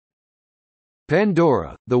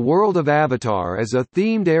Pandora, the world of Avatar is a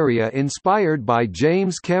themed area inspired by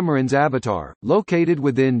James Cameron's Avatar, located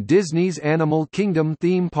within Disney's Animal Kingdom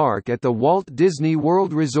theme park at the Walt Disney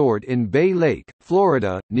World Resort in Bay Lake,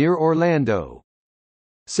 Florida, near Orlando.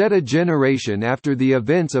 Set a generation after the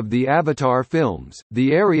events of the Avatar films,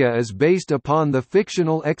 the area is based upon the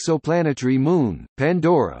fictional exoplanetary moon,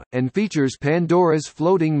 Pandora, and features Pandora's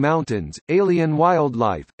floating mountains, alien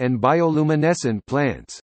wildlife, and bioluminescent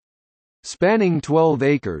plants. Spanning 12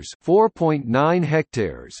 acres (4.9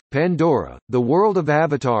 hectares), Pandora, the world of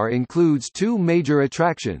Avatar includes two major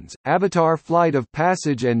attractions, Avatar Flight of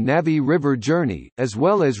Passage and Na'vi River Journey, as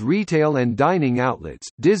well as retail and dining outlets.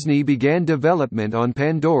 Disney began development on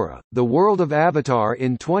Pandora, the world of Avatar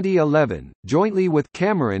in 2011, jointly with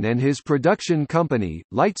Cameron and his production company,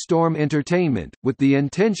 Lightstorm Entertainment, with the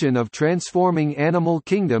intention of transforming Animal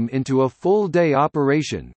Kingdom into a full-day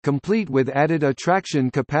operation, complete with added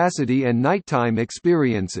attraction capacity and nighttime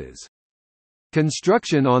experiences.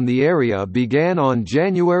 Construction on the area began on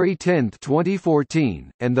January 10,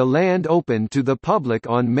 2014, and the land opened to the public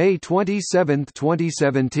on May 27,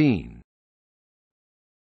 2017.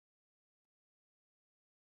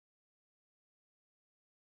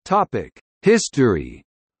 Topic: History.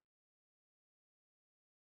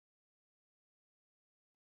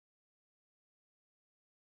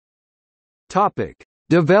 Topic: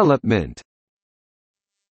 Development.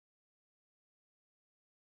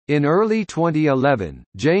 In early 2011,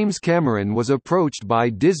 James Cameron was approached by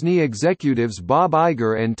Disney executives Bob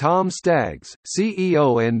Iger and Tom Staggs,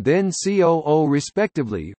 CEO and then COO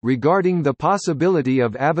respectively, regarding the possibility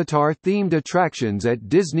of Avatar-themed attractions at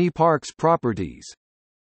Disney Parks properties.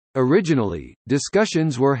 Originally,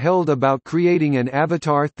 discussions were held about creating an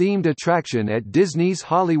Avatar-themed attraction at Disney's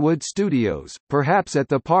Hollywood Studios, perhaps at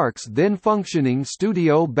the park's then-functioning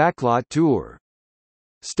studio backlot tour.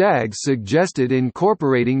 Staggs suggested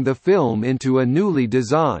incorporating the film into a newly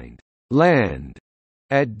designed land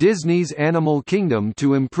at Disney's Animal Kingdom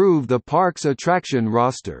to improve the park's attraction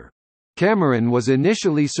roster. Cameron was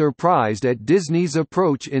initially surprised at Disney's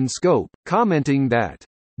approach in scope, commenting that,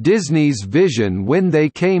 "Disney's vision when they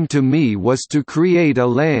came to me was to create a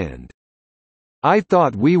land. I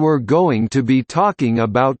thought we were going to be talking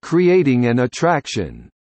about creating an attraction."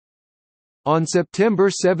 On September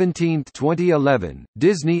 17, 2011,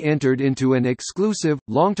 Disney entered into an exclusive,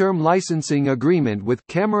 long-term licensing agreement with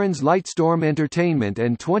Cameron's Lightstorm Entertainment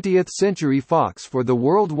and 20th Century Fox for the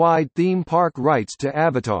worldwide theme park rights to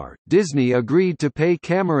Avatar. Disney agreed to pay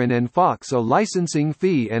Cameron and Fox a licensing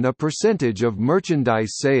fee and a percentage of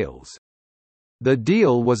merchandise sales. The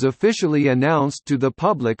deal was officially announced to the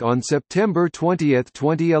public on September 20,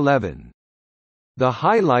 2011. The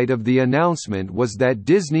highlight of the announcement was that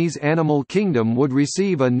Disney's Animal Kingdom would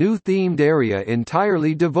receive a new themed area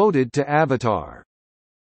entirely devoted to Avatar.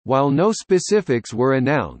 While no specifics were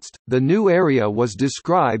announced, the new area was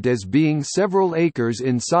described as being several acres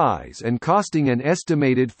in size and costing an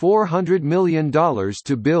estimated $400 million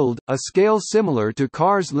to build, a scale similar to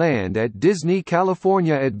Cars Land at Disney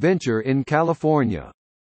California Adventure in California.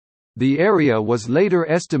 The area was later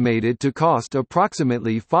estimated to cost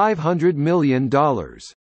approximately $500 million.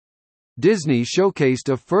 Disney showcased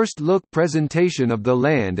a first-look presentation of the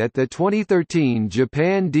land at the 2013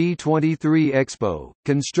 Japan D23 Expo.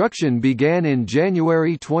 Construction began in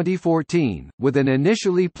January 2014, with an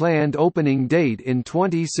initially planned opening date in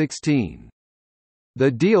 2016.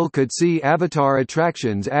 The deal could see Avatar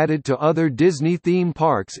attractions added to other Disney theme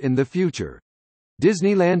parks in the future.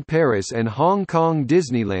 Disneyland Paris and Hong Kong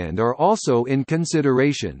Disneyland are also in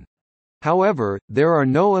consideration. However, there are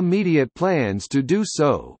no immediate plans to do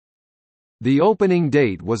so. The opening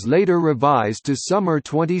date was later revised to summer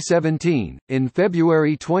 2017. In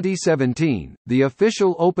February 2017, the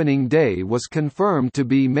official opening day was confirmed to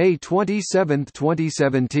be May 27,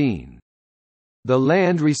 2017. The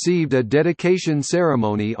land received a dedication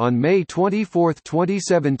ceremony on May 24,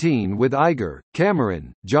 2017 with Iger,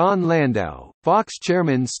 Cameron, John Landau, Fox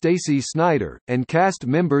chairman Stacey Snider, and cast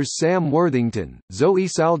members Sam Worthington, Zoe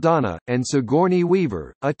Saldana, and Sigourney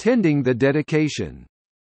Weaver, attending the dedication.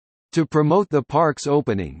 To promote the park's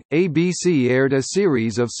opening, ABC aired a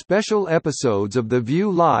series of special episodes of The View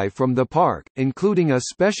live from the park, including a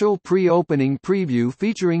special pre-opening preview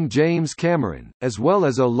featuring James Cameron, as well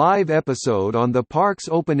as a live episode on the park's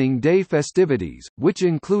opening day festivities, which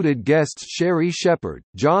included guests Sherry Shepherd,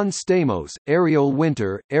 John Stamos, Ariel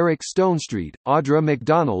Winter, Eric Stonestreet, Audra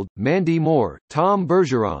McDonald, Mandy Moore, Tom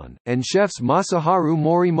Bergeron, and chefs Masaharu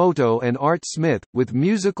Morimoto and Art Smith, with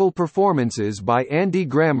musical performances by Andy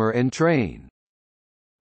Grammer and Train.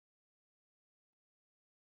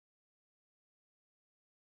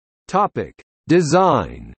 Topic: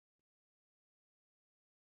 Design.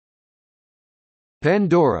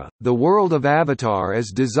 Pandora, the world of Avatar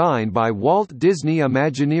is designed by Walt Disney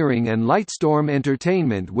Imagineering and Lightstorm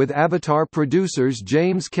Entertainment, with Avatar producers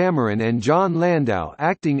James Cameron and John Landau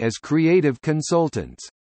acting as creative consultants.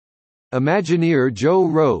 Imagineer Joe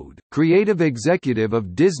Rohde, creative executive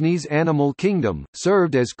of Disney's Animal Kingdom,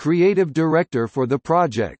 served as creative director for the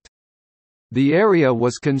project. The area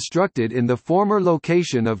was constructed in the former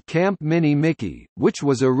location of Camp Minnie Mickey, which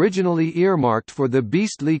was originally earmarked for the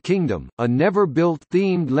Beastly Kingdom, a never-built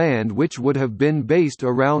themed land which would have been based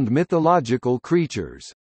around mythological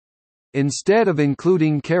creatures. Instead of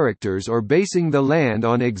including characters or basing the land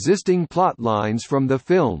on existing plot lines from the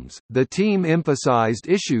films, the team emphasized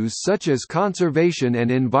issues such as conservation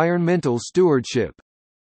and environmental stewardship.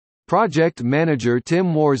 Project manager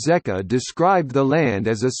Tim Warzeka described the land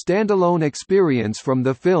as a standalone experience from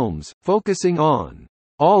the films, focusing on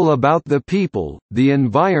all about the people, the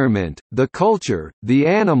environment, the culture, the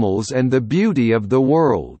animals and the beauty of the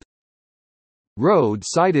world. Rohde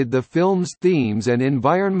cited the film's themes and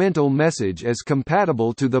environmental message as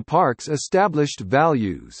compatible to the park's established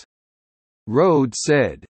values. Rohde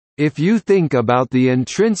said, "If you think about the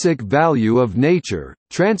intrinsic value of nature,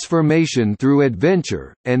 transformation through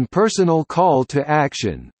adventure, and personal call to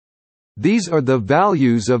action, these are the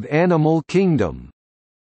values of Animal Kingdom.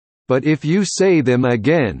 But if you say them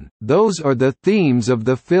again, those are the themes of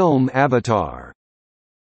the film Avatar.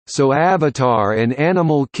 So Avatar and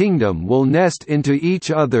Animal Kingdom will nest into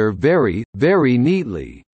each other very, very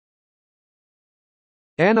neatly."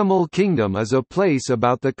 Animal Kingdom is a place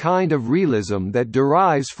about the kind of realism that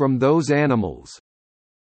derives from those animals.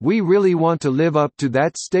 We really want to live up to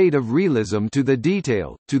that state of realism, to the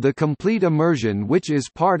detail, to the complete immersion which is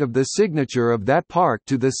part of the signature of that park,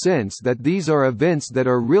 to the sense that these are events that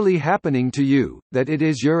are really happening to you, that it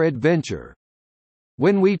is your adventure.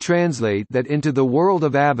 When we translate that into the world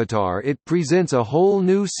of Avatar, it presents a whole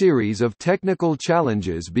new series of technical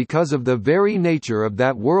challenges because of the very nature of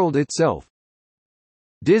that world itself.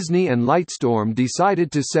 Disney and Lightstorm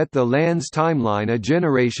decided to set the land's timeline a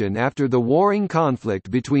generation after the warring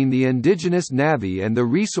conflict between the indigenous Na'vi and the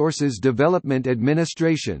Resources Development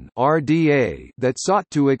Administration (RDA) that sought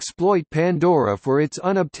to exploit Pandora for its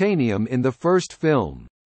unobtainium in the first film.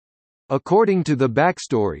 According to the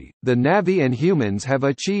backstory, the Na'vi and humans have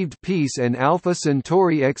achieved peace, and Alpha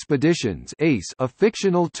Centauri Expeditions (ACE), a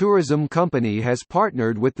fictional tourism company, has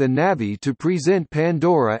partnered with the Na'vi to present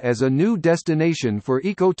Pandora as a new destination for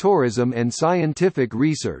ecotourism and scientific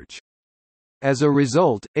research. As a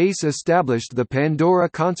result, ACE established the Pandora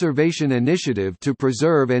Conservation Initiative to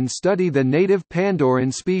preserve and study the native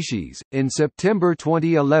Pandoran species. In September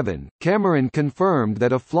 2011, Cameron confirmed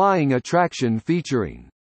that a flying attraction featuring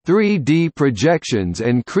 3D projections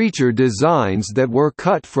and creature designs that were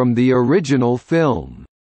cut from the original film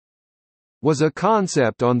was a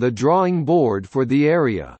concept on the drawing board for the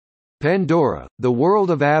area. Pandora, the world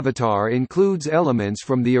of Avatar, includes elements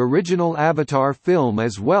from the original Avatar film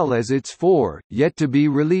as well as its 4,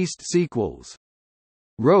 yet-to-be-released sequels.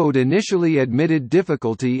 Rohde initially admitted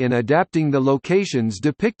difficulty in adapting the locations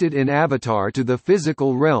depicted in Avatar to the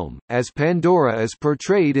physical realm, as Pandora is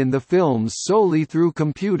portrayed in the films solely through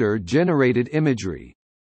computer-generated imagery.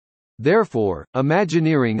 Therefore,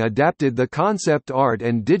 Imagineering adapted the concept art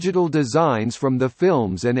and digital designs from the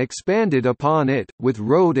films and expanded upon it, with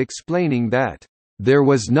Rohde explaining that, "There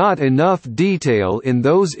was not enough detail in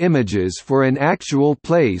those images for an actual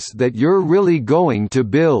place that you're really going to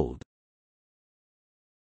build."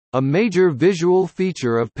 A major visual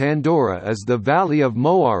feature of Pandora is the Valley of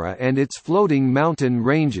Mo'ara and its floating mountain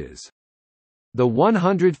ranges. The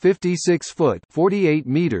 156-foot (48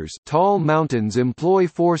 meters) tall mountains employ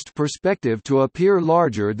forced perspective to appear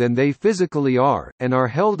larger than they physically are, and are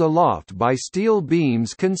held aloft by steel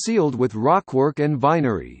beams concealed with rockwork and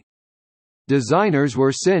vinery. Designers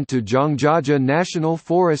were sent to Zhangjiajie National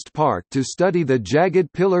Forest Park to study the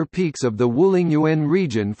jagged pillar peaks of the Wulingyuan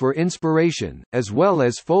region for inspiration, as well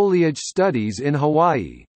as foliage studies in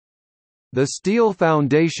Hawaii. The steel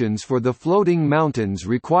foundations for the floating mountains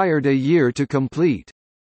required a year to complete.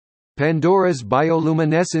 Pandora's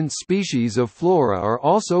bioluminescent species of flora are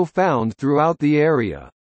also found throughout the area.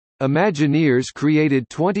 Imagineers created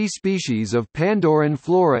 20 species of Pandoran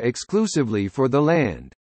flora exclusively for the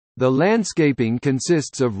land. The landscaping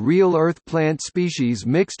consists of real earth plant species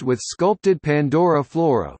mixed with sculpted Pandora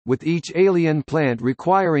flora, with each alien plant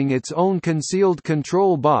requiring its own concealed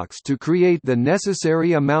control box to create the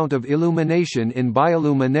necessary amount of illumination in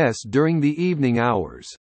bioluminescence during the evening hours.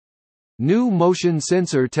 New motion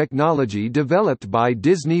sensor technology developed by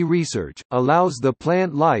Disney Research, allows the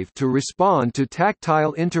plant life to respond to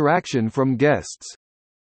tactile interaction from guests.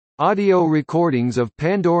 Audio recordings of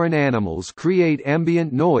Pandoran animals create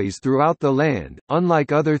ambient noise throughout the land.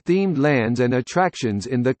 Unlike other themed lands and attractions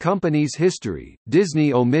in the company's history,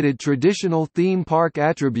 Disney omitted traditional theme park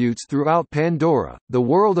attributes throughout Pandora, the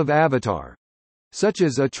world of Avatar, such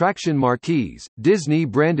as attraction marquees,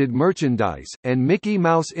 Disney-branded merchandise, and Mickey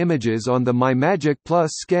Mouse images on the MyMagic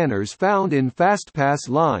Plus scanners found in FastPass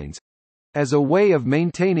lines, as a way of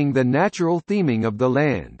maintaining the natural theming of the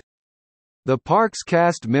land. The park's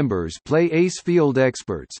cast members play ace field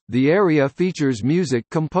experts. The area features music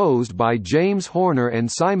composed by James Horner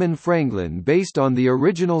and Simon Franklin based on the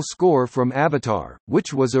original score from Avatar,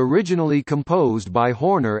 which was originally composed by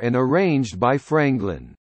Horner and arranged by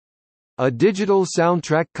Franklin. A digital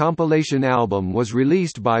soundtrack compilation album was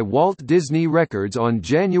released by Walt Disney Records on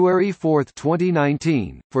January 4,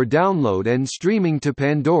 2019, for download and streaming to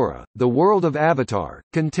Pandora, the world of Avatar,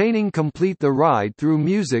 containing Complete the Ride Through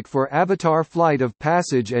music for Avatar Flight of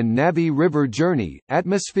Passage and Navi River Journey,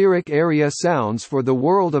 atmospheric area sounds for the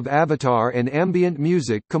world of Avatar and ambient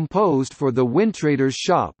music composed for the Windtrader's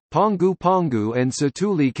Shop, Pongu Pongu and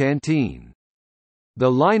Satuli Canteen. The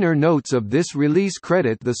liner notes of this release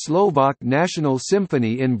credit the Slovak National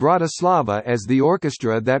Symphony in Bratislava as the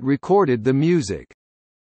orchestra that recorded the music.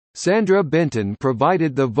 Sandra Benton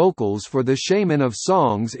provided the vocals for the Shaman of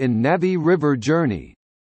Songs in Navi River Journey.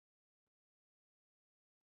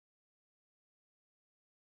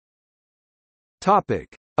 Topic: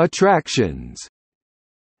 Attractions.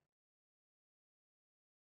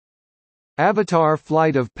 Avatar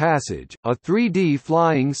Flight of Passage, a 3D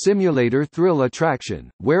flying simulator thrill attraction,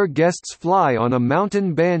 where guests fly on a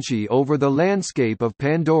mountain banshee over the landscape of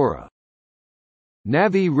Pandora.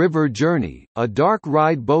 Navi River Journey, a dark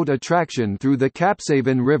ride boat attraction through the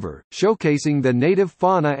Capsavan River, showcasing the native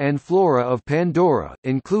fauna and flora of Pandora,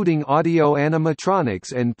 including audio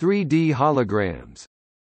animatronics and 3D holograms.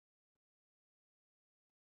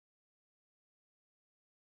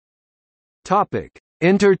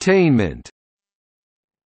 Entertainment.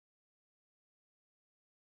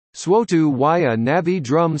 Swotu Waya Navi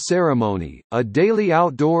Drum Ceremony, a daily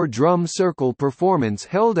outdoor drum circle performance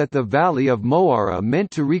held at the Valley of Moara meant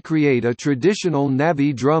to recreate a traditional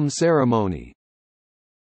Navi drum ceremony.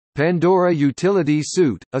 Pandora Utility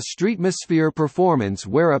Suit, a streetmosphere performance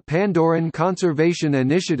where a Pandoran Conservation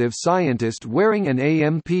Initiative scientist wearing an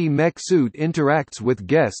AMP mech suit interacts with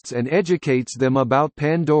guests and educates them about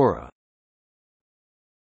Pandora.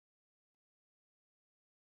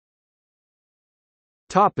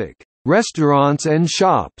 Restaurants and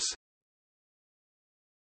shops.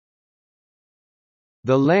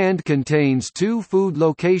 The land contains 2 food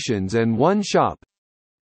locations and 1 shop.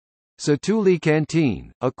 Satuli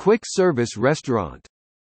Canteen, a quick-service restaurant.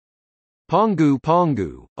 Pongu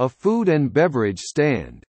Pongu, a food and beverage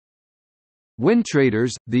stand.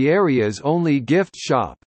 Windtraders, the area's only gift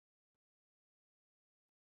shop.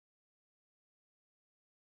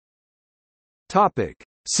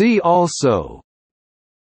 See also: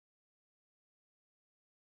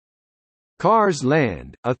 Cars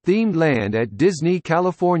Land, a themed land at Disney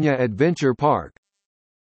California Adventure Park.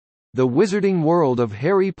 The Wizarding World of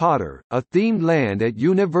Harry Potter, a themed land at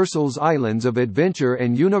Universal's Islands of Adventure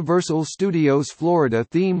and Universal Studios Florida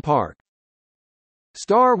theme park.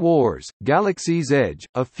 Star Wars: Galaxy's Edge,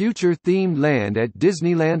 a future-themed land at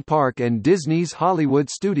Disneyland Park and Disney's Hollywood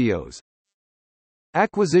Studios.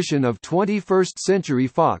 Acquisition of 21st Century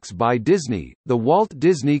Fox by Disney. The Walt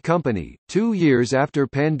Disney Company, 2 years after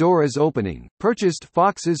Pandora's opening, purchased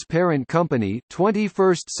Fox's parent company,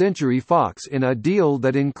 21st Century Fox, in a deal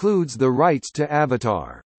that includes the rights to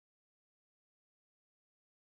Avatar.